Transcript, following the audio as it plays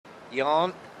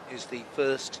Jahn is the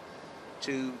first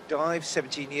to dive,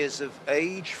 17 years of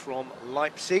age, from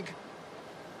Leipzig.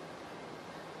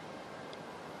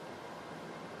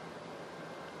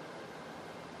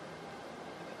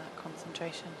 Look at that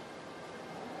concentration.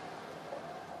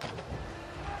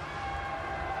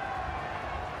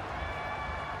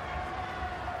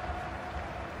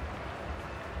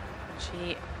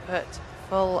 She put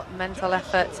full mental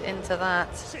effort into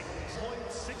that.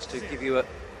 Just to give you a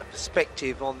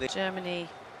perspective on the Germany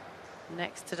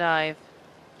next to dive.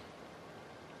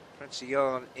 Franze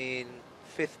Jahn in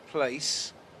 5th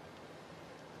place.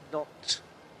 Not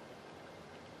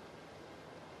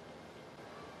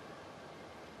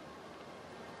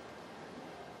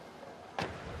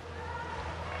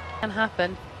Can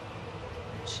happen.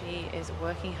 She is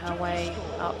working her way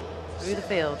up through the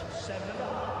field.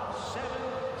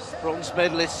 bronze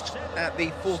medalist at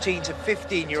the 14 to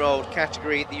 15-year-old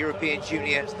category at the European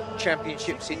Junior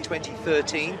Championships in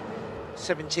 2013.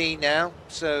 17 now,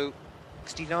 so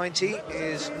 60-90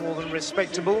 is more than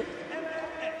respectable.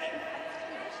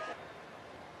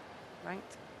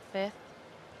 Ranked 5th.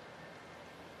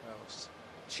 Well,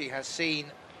 she has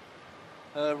seen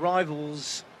her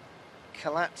rivals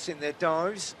collapse in their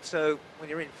dives, so when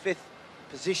you're in 5th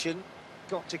position,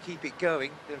 got to keep it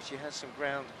going, though she has some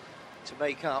ground to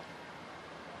make up.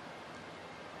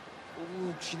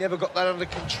 Ooh, she never got that under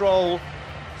control.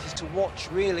 Just to watch,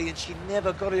 really, and she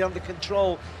never got it under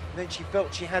control. And then she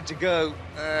felt she had to go,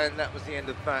 and that was the end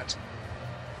of that.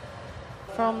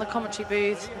 From the commentary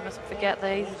booth, you mustn't forget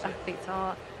these athletes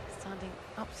are standing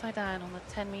upside down on the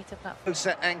 10-metre platform.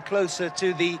 Closer and closer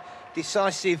to the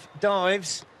decisive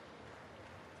dives.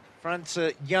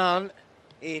 Franze Jahn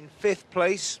in 5th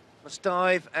place must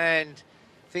dive and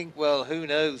think, well, who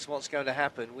knows what's going to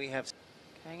happen. We have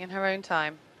Going in her own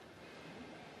time.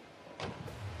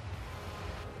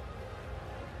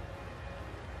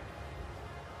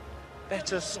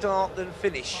 better start than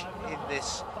finish in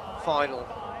this final.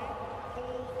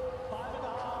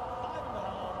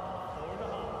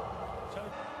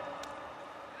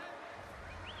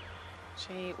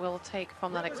 She will take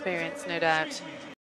from that experience, no doubt.